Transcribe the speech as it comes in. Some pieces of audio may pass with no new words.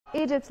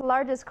Egypt's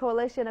largest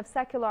coalition of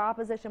secular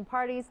opposition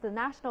parties, the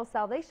National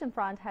Salvation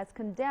Front, has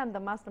condemned the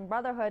Muslim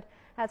Brotherhood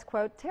as,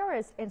 quote,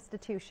 terrorist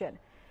institution.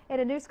 In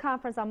a news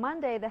conference on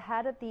Monday, the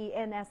head of the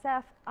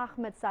NSF,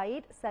 Ahmed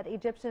Said, said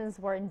Egyptians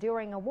were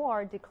enduring a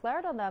war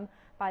declared on them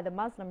by the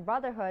Muslim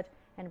Brotherhood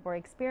and were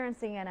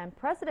experiencing an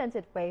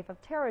unprecedented wave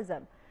of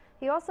terrorism.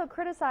 He also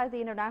criticized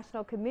the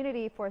international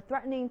community for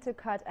threatening to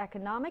cut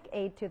economic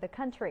aid to the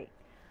country.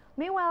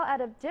 Meanwhile,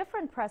 at a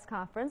different press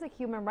conference, a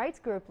human rights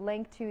group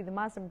linked to the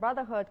Muslim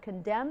Brotherhood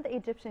condemned the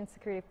Egyptian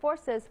security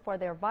forces for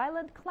their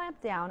violent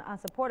clampdown on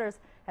supporters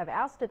of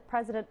ousted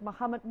President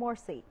Mohamed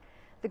Morsi.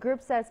 The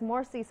group says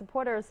Morsi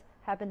supporters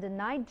have been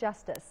denied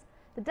justice.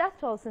 The death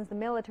toll since the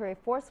military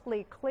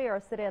forcefully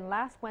cleared sit-in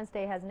last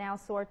Wednesday has now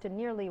soared to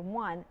nearly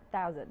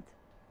 1,000.